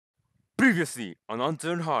Previously on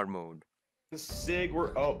Unturned Hard mode. Sig,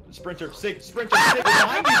 we're sprinter, Sig,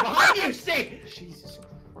 behind you, Sig! Jesus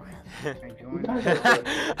Christ!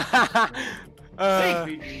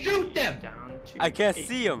 Sig, shoot them! I can't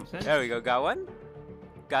see him. There we go. Got one.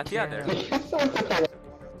 Got the other.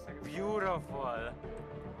 Beautiful.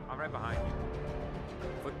 I'm right behind you.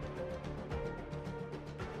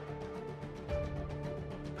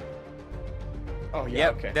 Oh yeah,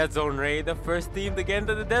 yep, okay. Dead Zone raid, the first team to get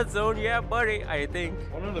into the Dead Zone, yeah, buddy, I think.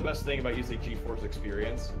 One of the best thing about using GeForce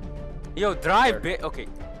experience. Yo, drive bit. Okay,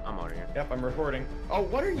 I'm out of here. Yep, I'm recording. Oh,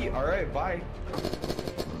 what are you? All right, bye.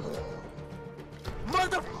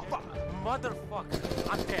 Motherfucker,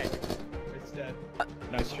 I'm dead. It's dead.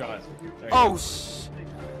 Nice shot. Oh sh.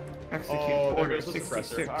 Oh, there goes the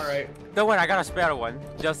suppressor. All right. Don't worry, I got a spare one.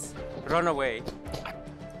 Just run away.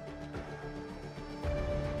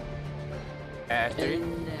 Three.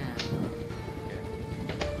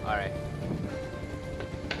 Alright.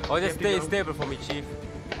 Oh, just stay stable for me, Chief.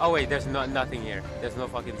 Oh wait, there's nothing here. There's no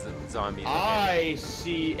fucking zombies. I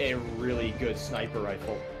see a really good sniper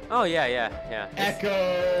rifle. Oh yeah.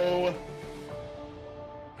 Echo!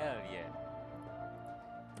 Hell yeah.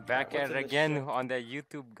 Back at it again on that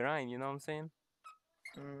YouTube grind, you know what I'm saying?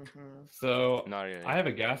 So, not really. I have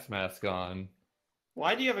a gas mask on.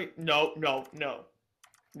 Why do you have a... No.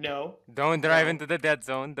 Don't drive into the dead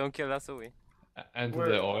zone. Don't kill us away. And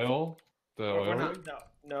the oil? No.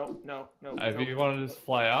 If you want to just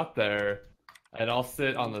fly out there, and I'll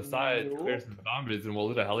sit on the side, clear some zombies, and we'll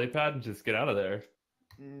hit a helipad and just get out of there.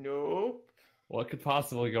 Nope. What could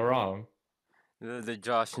possibly go wrong? The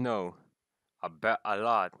Josh, no. I bet a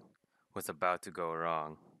lot was about to go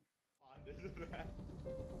wrong.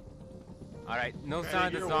 Alright, no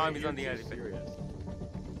sign of the zombies on the helipad.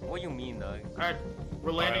 What do you mean, though? Alright,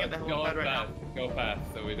 we're landing at the helipad right now. Go fast,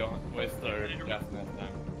 so we don't waste our gas mask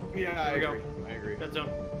time. Yeah, I agree. Dead zone.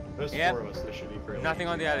 There's 4 of us. This should be fairly nothing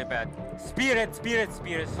on the helipad. Spirit.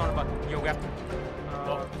 Son of a... Yo, we have to...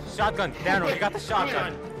 shotgun. Dano, you got the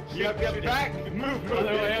shotgun. Yep, back. Move.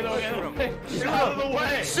 Other way. Get out of the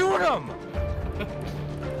way. Shoot him.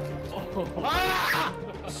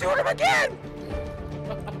 Shoot him again.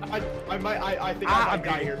 I think I might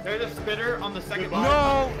die here. There's a spitter on the second line.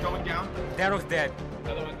 No! Going down. Dano's dead.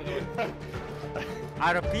 Another one.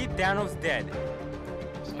 I repeat, Dano's dead.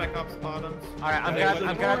 Spec Ops bottoms. Alright, I'm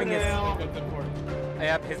grabbing his... Important.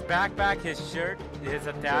 Yep, his backpack, his shirt, his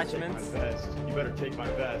attachments. You better take my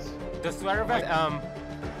vest. The sweater vest, how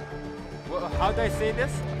do I say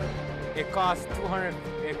this? It costs $200,000,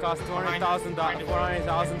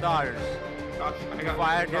 $400,000 to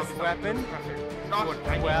fire this weapon for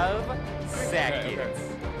 12 seconds. Okay.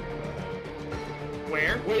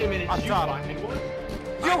 Where? Wait a minute, Up top.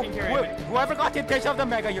 Yo, whoever got the attention of the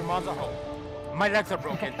mega, your mom's a hoe. My legs are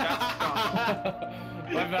broken. My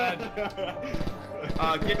bad.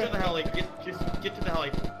 Get to the heli. Get to the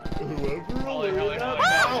heli. Heli.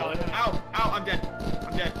 Ow! I'm dead.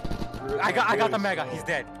 I got the mega. He's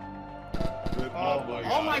dead.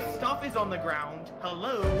 All my stuff is on the ground.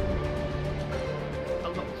 Hello.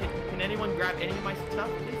 Can anyone grab any of my stuff,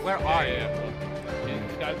 please? Where are you?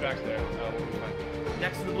 This guy's back there. We'll be fine.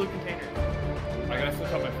 Next to the blue container. I gotta switch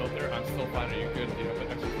out my filter. I'm still fine. Are you good? Do you have an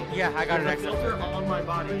extra filter? Yeah, I got an extra filter on my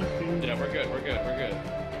body. Yeah, we're good. We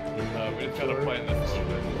just gotta play in this a little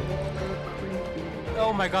bit.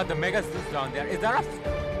 Oh my god, the mega's just down there. Is there a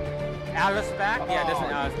Alice pack? Yeah, there's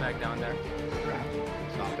an Alice pack down there.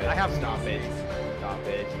 Stop it. I have Stop it.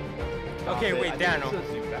 Okay, wait, Dano.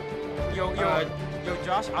 Yo,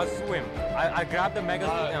 Josh, I'll swim. I grab the mega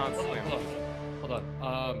and I'll swim. Hold on.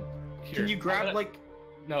 Here. Can you grab like?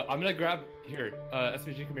 No, I'm gonna grab here.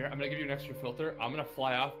 SVG, come here. I'm gonna give you an extra filter. I'm gonna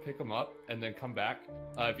fly off, pick them up, and then come back.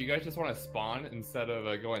 If you guys just want to spawn instead of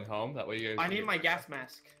going home, that way you guys. I need my gas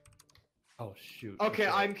mask. Oh shoot. Okay,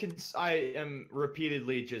 I am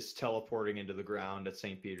repeatedly just teleporting into the ground at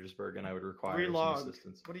St. Petersburg, and I would require some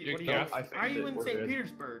assistance. What do you? Why are you in St.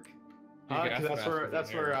 Petersburg?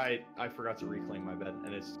 That's where I forgot to reclaim my bed,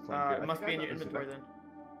 and it's. It must be in your inventory then.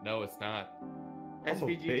 No, it's not.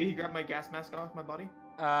 SVG, can you grab my gas mask off my body?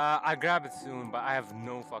 I'll grab it soon, but I have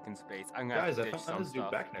no fucking space. I'm gonna have to ditch some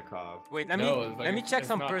stuff. Wait, let me check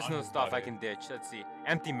some personal stuff I can ditch. Let's see.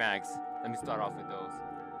 Empty mags. Let me start off with those.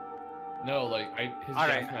 No, his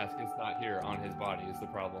gas mask is not here on his body is the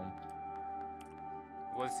problem.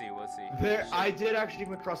 We'll see. I did actually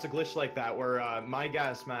come across a glitch like that where my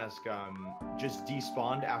gas mask just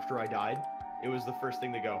despawned after I died. It was the first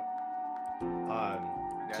thing to go.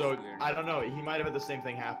 So weird. I don't know. He might have had the same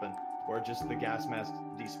thing happen, where just the gas mask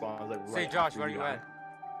despawns like right. Say, Josh, where are you at?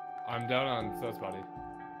 I'm down on So's body.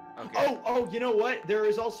 Okay. Oh, you know what? There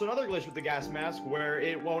is also another glitch with the gas mask where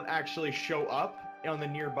it won't actually show up on the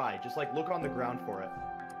nearby. Just like look on the ground for it.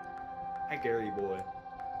 Hi, Gary boy.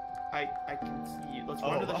 I can see. Let's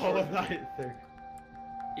run to the shore.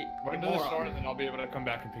 Run to the shore, and then I'll be able to come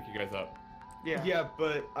back and pick you guys up. Yeah. Yeah,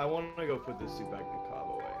 but I want to go put this suit back in the cob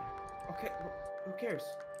away. Okay. Who cares?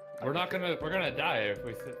 We're gonna die if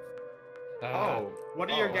we sit. What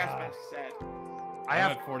are your gas masks at? I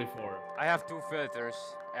have at 44. I have 2 filters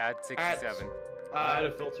at 67. I had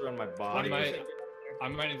a filter on my body. I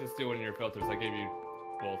might need to steal one of your filters. I gave you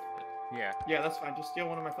both. Yeah. Yeah, that's fine. Just steal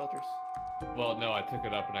one of my filters. Well, no, I took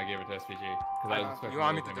it up and I gave it to SPG. Because I was expecting you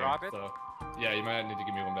want me to drop it? So, yeah, you might need to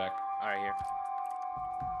give me one back. Alright, here.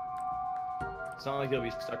 It's not like you'll be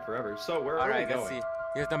stuck forever. So, where are we going? Let's see.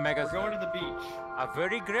 Here's the mega. We're going to the beach. A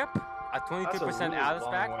very grip, a 22% Alice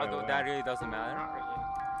pack, although that really doesn't matter. Not really.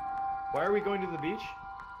 Why are we going to the beach?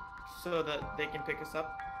 So that they can pick us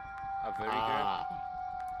up. A very grip.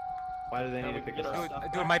 Why do they need to pick us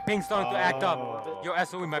up? Dude, my ping's starting to act up. Yo,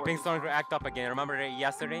 SOE, my ping's starting to act up again. Remember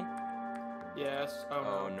yesterday? Yes.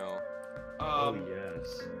 Oh no. Oh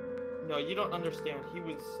yes. No, you don't understand. He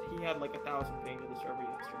had like 1,000 ping to the server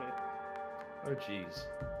yesterday. Oh jeez.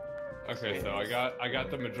 Okay, so I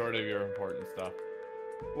got the majority of your important stuff.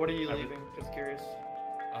 What are you leaving? Just curious.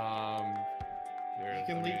 You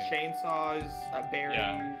can leave chainsaws, berries.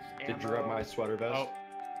 Yeah. Did you rub my sweater vest? Oh,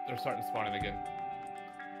 they're starting to spawn in again.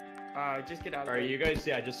 Just get out of there. Alright, you guys,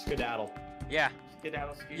 just skedaddle. Yeah.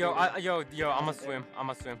 Skedaddle. Yo, I'ma swim.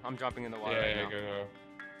 I'm jumping in the water right now. Go.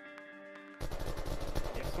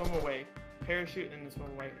 Yeah, swim away. Parachute and then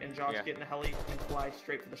swim away. And Josh, get in the heli and fly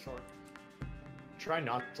straight for the shore. Try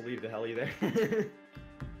not to leave the heli there.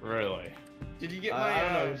 Really? Did you get my? I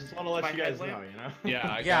don't know. Just want to let you guys know, you know.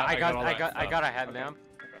 Yeah. I got a headlamp.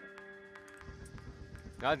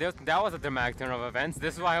 Okay. That was a dramatic turn of events.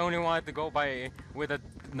 This is why I only wanted to go with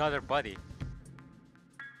another buddy.